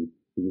 we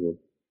will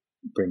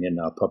bring in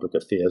our public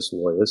affairs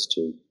lawyers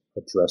to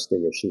address the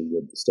issue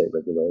with the state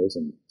regulators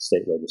and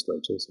state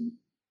legislatures and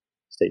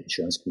state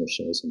insurance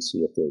commissioners and see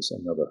if there's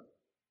another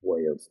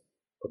way of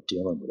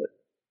dealing with it.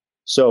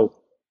 So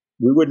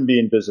we wouldn't be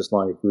in business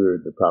long if we were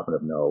the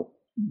Department of No.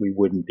 We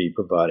wouldn't be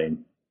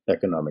providing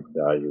economic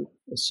value.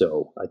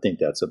 So I think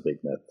that's a big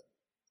myth.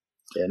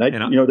 And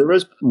there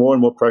is more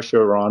and more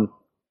pressure on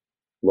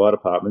law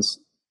departments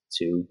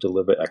to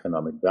deliver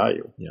economic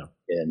value. Yeah.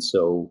 And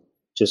so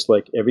just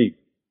like every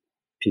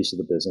piece of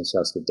the business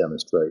has to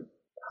demonstrate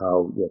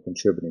how you're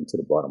contributing to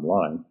the bottom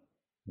line,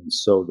 and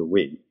so do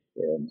we.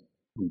 And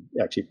we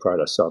actually pride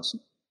ourselves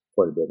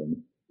quite a bit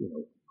in,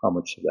 how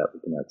much of that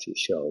we can actually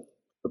show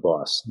the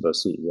boss, the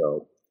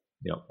CEO,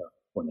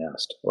 when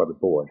asked, or the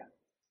board.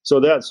 So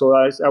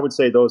I would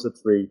say those are the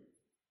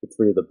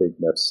three of the big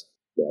myths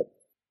that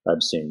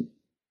I've seen.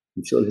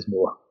 I'm sure there's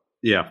more.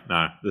 Yeah,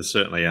 no, there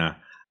certainly are.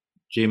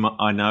 Jim,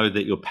 I know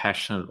that you're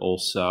passionate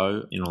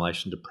also in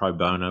relation to pro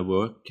bono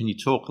work. Can you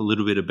talk a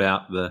little bit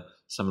about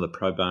some of the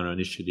pro bono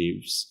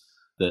initiatives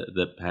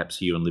that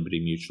perhaps you and Liberty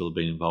Mutual have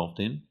been involved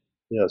in?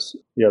 Yes.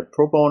 Yeah,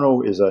 pro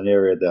bono is an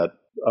area that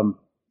I'm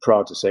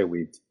proud to say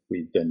we've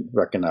been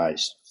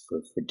recognized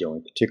for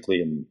doing,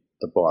 particularly in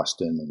the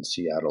Boston and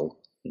Seattle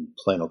and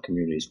Plano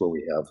communities where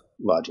we have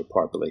larger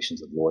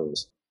populations of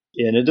lawyers.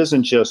 And it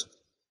isn't just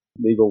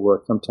legal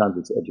work. Sometimes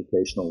it's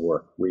educational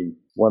work.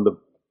 One of the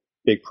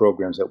big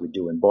programs that we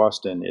do in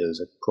Boston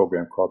is a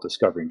program called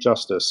Discovering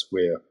Justice,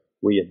 where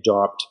we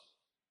adopt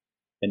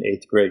an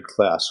 8th grade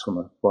class from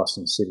a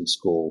Boston City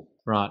school.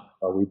 Right.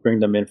 We bring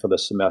them in for the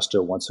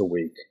semester once a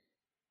week.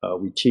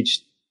 We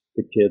teach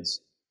the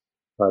kids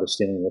how to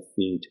stand on their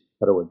feet,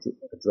 how to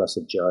address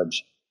a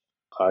judge,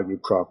 argue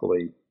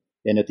properly.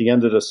 And at the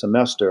end of the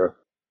semester,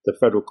 the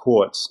federal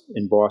courts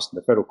in Boston,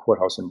 the federal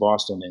courthouse in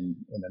Boston,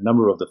 and a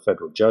number of the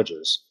federal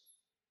judges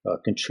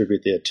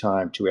contribute their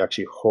time to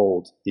actually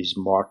hold these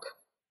mock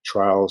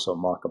trials or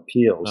mock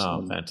appeals.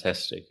 Oh,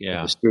 fantastic.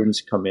 Yeah. The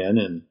students come in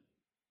and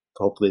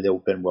hopefully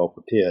they've been well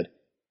prepared.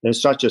 And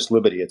it's not just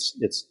Liberty, it's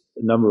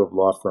a number of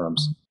law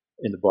firms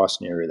in the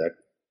Boston area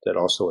that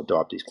also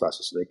adopt these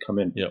classes. So they come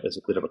in as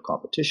a bit of a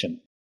competition.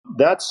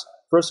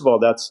 First of all,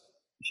 that's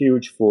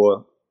huge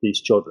for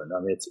these children.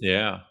 I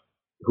mean,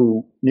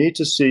 who need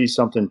to see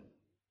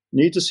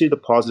the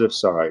positive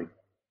side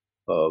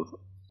of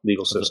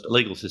legal system.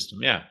 Legal system,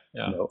 yeah.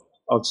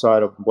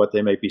 Outside of what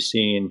they may be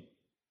seeing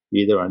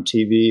either on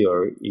TV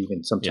or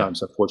even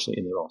sometimes,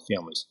 unfortunately, in their own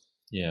families.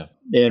 Yeah.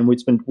 And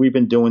we've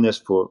been doing this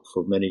for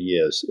many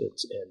years.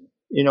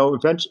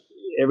 Eventually,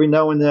 every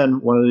now and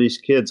then, one of these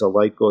kids, a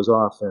light goes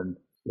off, and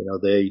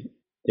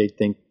they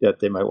think that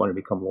they might want to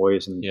become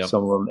lawyers, and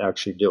some of them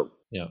actually do.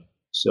 Yeah.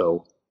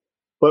 So,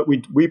 but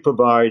we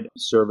provide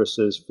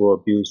services for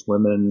abused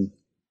women,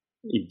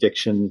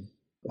 eviction,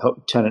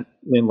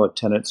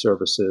 landlord-tenant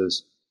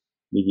services,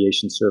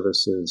 mediation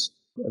services.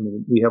 I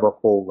mean, we have a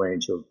whole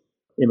range of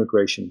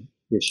immigration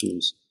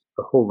issues,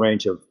 a whole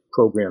range of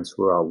programs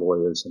for our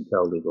lawyers and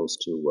paralegals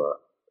to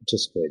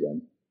participate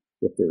in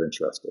if they're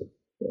interested.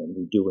 And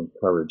we do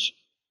encourage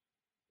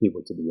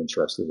people to be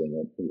interested in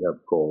it. We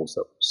have goals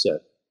that we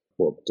set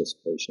for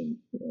participation.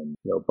 And,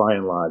 by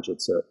and large,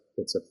 it's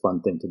a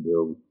fun thing to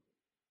do.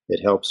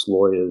 It helps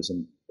lawyers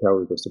and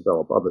paralegals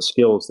develop other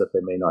skills that they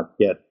may not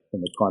get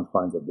in the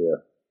confines of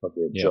their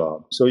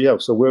job.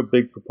 So we're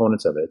big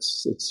proponents of it.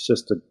 It's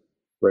just a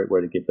great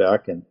way to get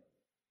back. And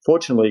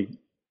fortunately,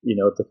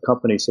 the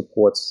company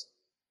supports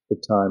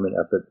the time and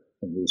effort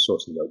and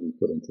resources that we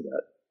put into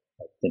that.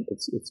 I think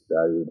it's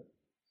valued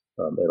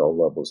at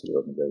all levels of the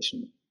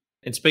organization.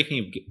 And speaking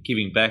of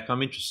giving back,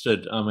 I'm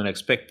interested, I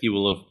expect you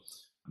will have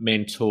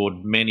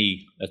mentored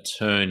many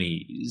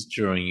attorneys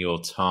during your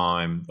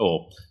time,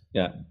 or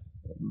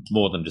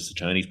more than just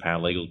attorneys,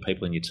 paralegal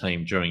people in your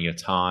team during your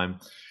time.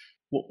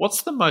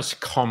 What's the most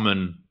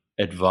common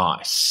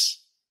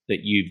advice that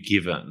you've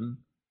given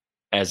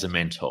as a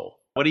mentor?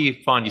 What do you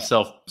find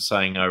yourself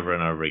saying over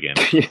and over again?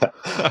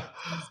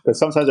 Because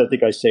sometimes I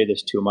think I say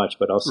this too much,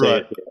 but I'll say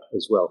it here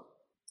as well.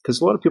 Because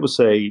a lot of people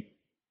say,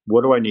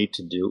 what do I need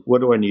to do?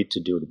 What do I need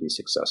to do to be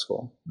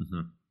successful?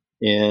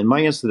 Mm-hmm. And my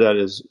answer to that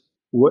is,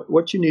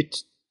 what you need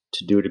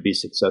to do to be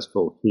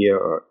successful here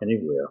or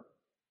anywhere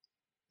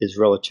is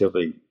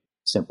relatively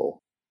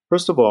simple.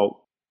 First of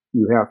all,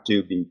 you have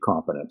to be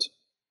competent.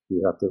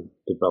 You have to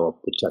develop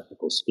the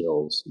technical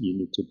skills. You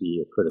need to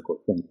be a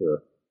critical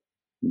thinker.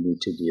 You need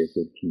to be a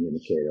good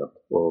communicator,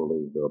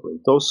 orally, verbally.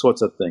 Those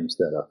sorts of things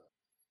that are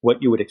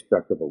what you would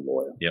expect of a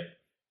lawyer. Yep.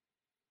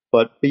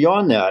 But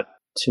beyond that,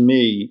 to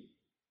me,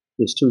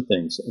 there's two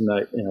things. And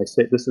I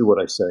say, this is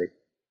what I say.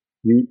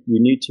 You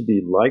need to be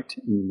liked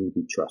and you need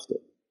to be trusted.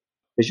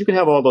 Because you can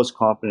have all those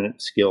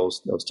competent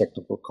skills, those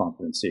technical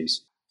competencies,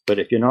 but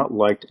if you're not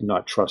liked and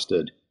not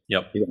trusted,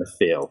 you're going to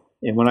fail.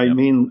 And what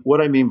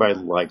I mean by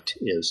liked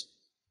is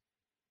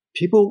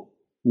people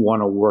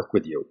want to work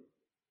with you.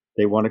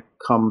 They want to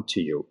come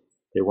to you.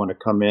 They want to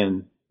come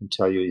in and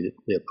tell you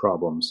their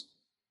problems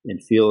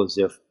and feel as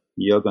if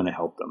you're going to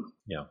help them.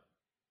 Yeah.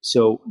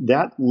 So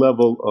that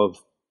level of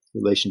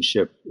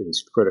relationship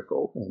is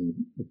critical, and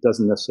it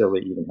doesn't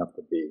necessarily even have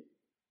to be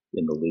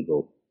in the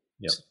legal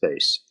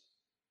space.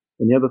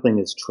 And the other thing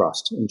is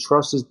trust. And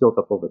trust is built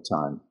up over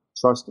time.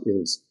 Trust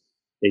is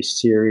a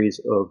series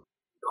of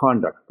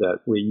conduct that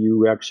where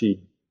you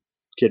actually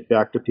get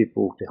back to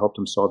people to help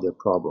them solve their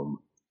problem.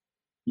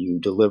 You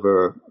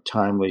deliver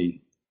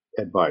timely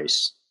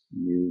advice.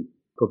 You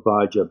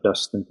provide your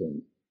best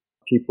thinking.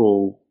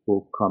 People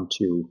will come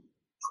to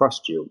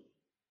trust you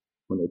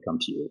when they come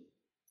to you.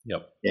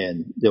 Yep.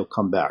 And they'll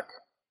come back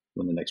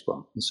when the next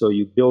problem. And so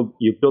you build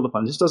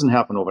upon. This doesn't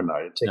happen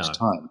overnight. It takes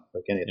time,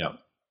 like anything. Yep.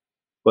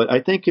 But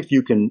I think if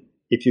you can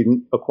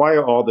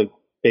acquire all the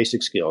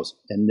basic skills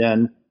and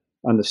then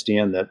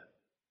understand that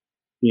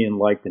being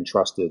liked and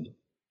trusted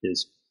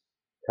is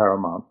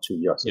paramount to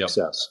your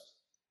success,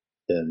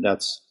 then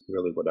that's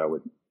really what I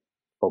would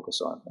focus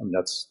on. I mean,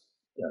 I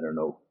don't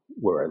know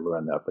where I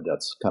learned that, but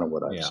that's kind of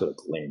what I sort of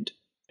gleaned.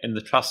 And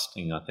the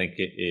trusting, I think,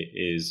 it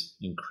is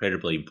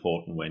incredibly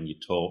important when you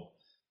talk,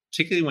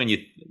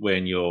 particularly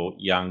when you're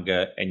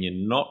younger and you're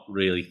not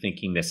really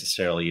thinking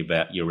necessarily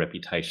about your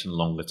reputation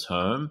longer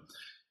term,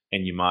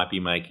 and you might be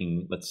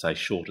making, let's say,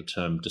 shorter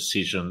term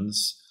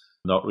decisions,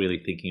 not really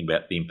thinking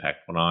about the impact.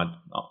 What I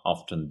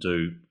often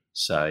do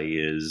say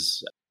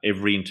is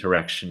every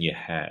interaction you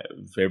have,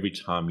 every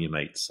time you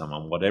meet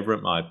someone, whatever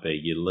it might be,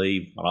 you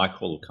leave what I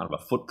call kind of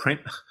a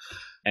footprint.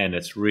 And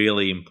it's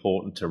really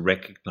important to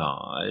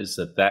recognize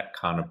that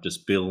kind of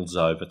just builds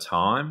over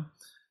time,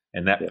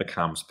 and that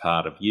becomes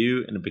part of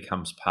you, and it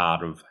becomes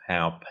part of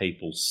how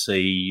people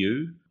see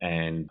you,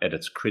 and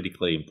it's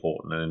critically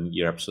important. And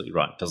you're absolutely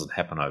right. It doesn't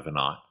happen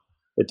overnight.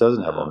 It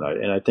doesn't happen overnight.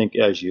 And I think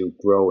as you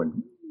grow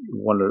in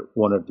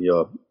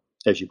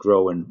as you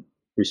grow in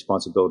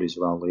responsibilities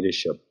around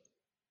leadership,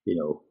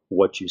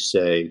 what you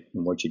say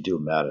and what you do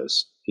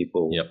matters.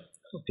 People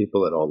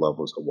at all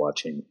levels are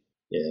watching,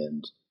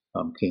 and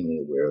I'm keenly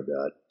aware of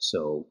that.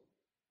 So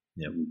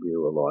we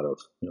do a lot of,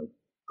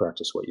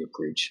 practice what you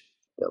preach.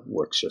 That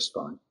works just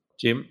fine.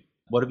 Jim,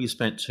 what have you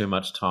spent too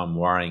much time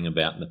worrying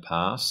about in the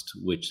past,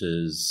 which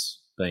has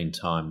been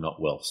time not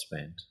well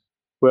spent?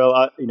 Well,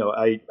 I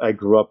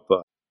grew up,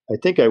 I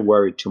think I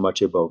worried too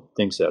much about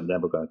things that are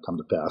never going to come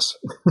to pass.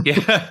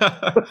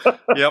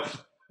 Yep.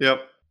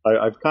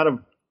 I've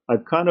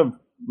kind of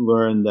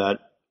learned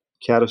that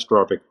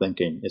catastrophic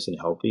thinking isn't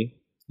healthy.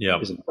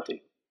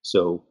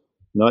 So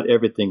not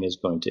everything is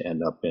going to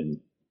end up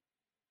in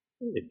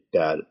a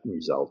bad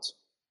result,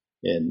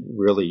 and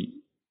really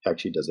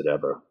actually does it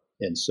ever.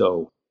 And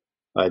so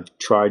I've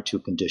tried to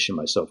condition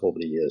myself over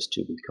the years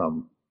to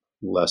become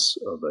less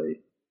of a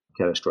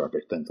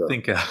catastrophic thinker.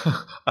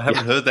 I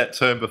haven't heard that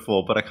term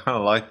before, but I kind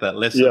of like that.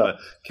 Less of a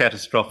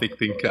catastrophic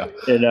thinker.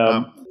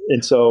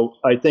 And so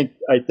I think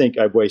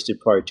I've wasted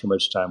probably too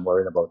much time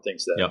worrying about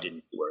things that I didn't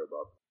need to worry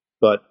about.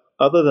 But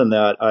other than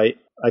that, I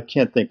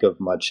can't think of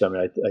much. I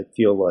mean, I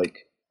feel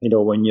like,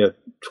 when you're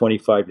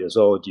 25 years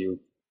old,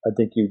 I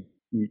think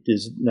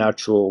there's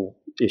natural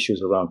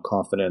issues around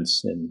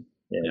confidence and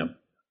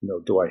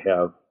do I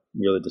have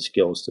really the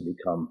skills to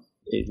become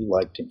a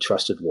liked and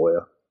trusted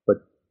lawyer?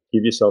 But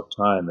give yourself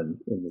time and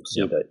you'll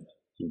see that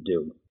you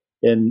do.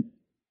 And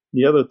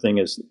the other thing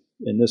is,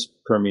 and this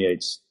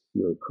permeates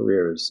your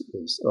career,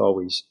 is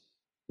always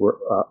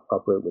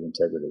operate with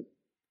integrity.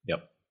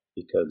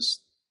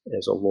 Because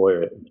as a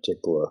lawyer in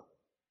particular,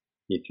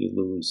 if you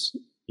lose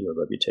your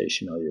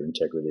reputation or your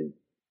integrity, you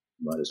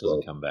might as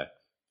well come back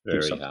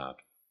very hard.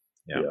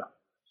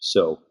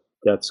 So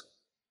that's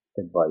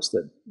advice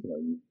that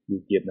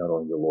you give not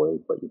only your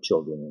lawyers but your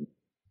children,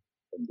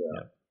 and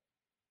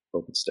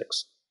hope it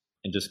sticks.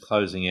 And just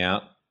closing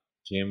out,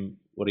 Jim,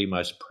 what are you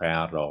most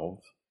proud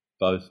of,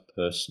 both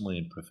personally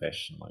and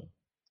professionally?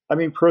 I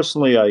mean,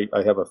 personally, I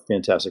have a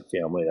fantastic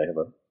family. I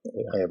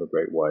have a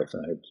great wife,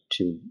 and I have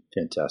two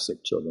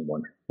fantastic children.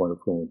 One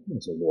of whom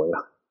is a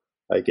lawyer.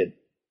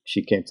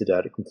 She came to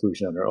that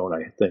conclusion on her own,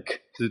 I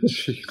think. Did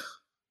she?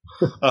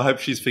 I hope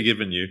she's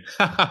forgiven you.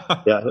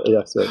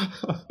 So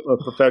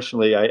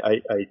professionally,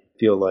 I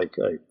feel like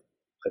I've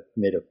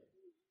made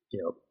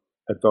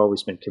I've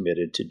always been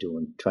committed to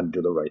trying to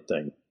do the right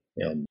thing,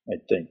 and I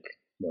think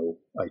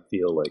I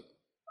feel like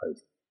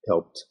I've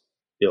helped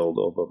build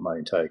over my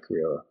entire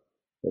career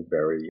a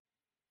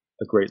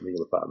great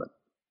legal department,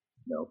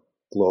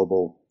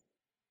 global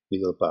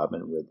legal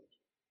department with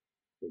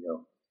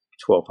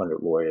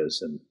 1,200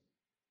 lawyers and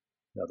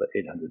another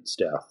 800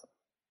 staff,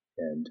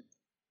 and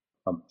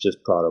I'm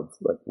just proud of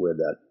where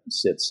that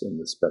sits in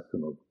the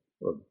spectrum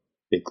of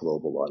big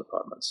global law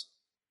departments.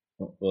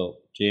 Well,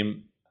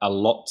 Jim, a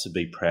lot to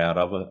be proud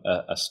of,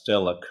 a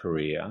stellar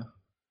career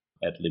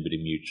at Liberty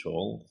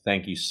Mutual.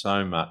 Thank you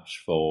so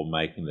much for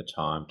making the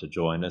time to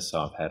join us.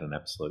 I've had an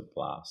absolute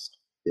blast.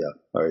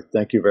 All right.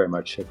 Thank you very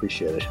much. I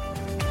appreciate it.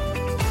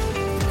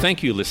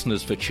 Thank you,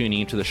 listeners, for tuning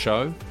into the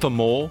show. For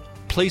more,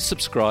 please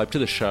subscribe to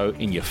the show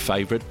in your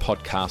favourite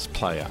podcast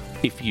player.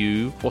 If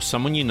you or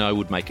someone you know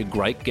would make a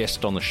great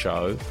guest on the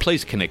show,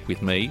 please connect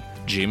with me,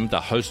 Jim,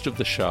 the host of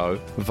the show,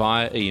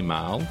 via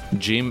email,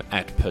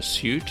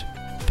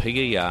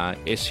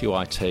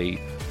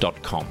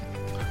 jim@pursuit.com.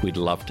 We'd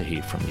love to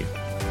hear from you.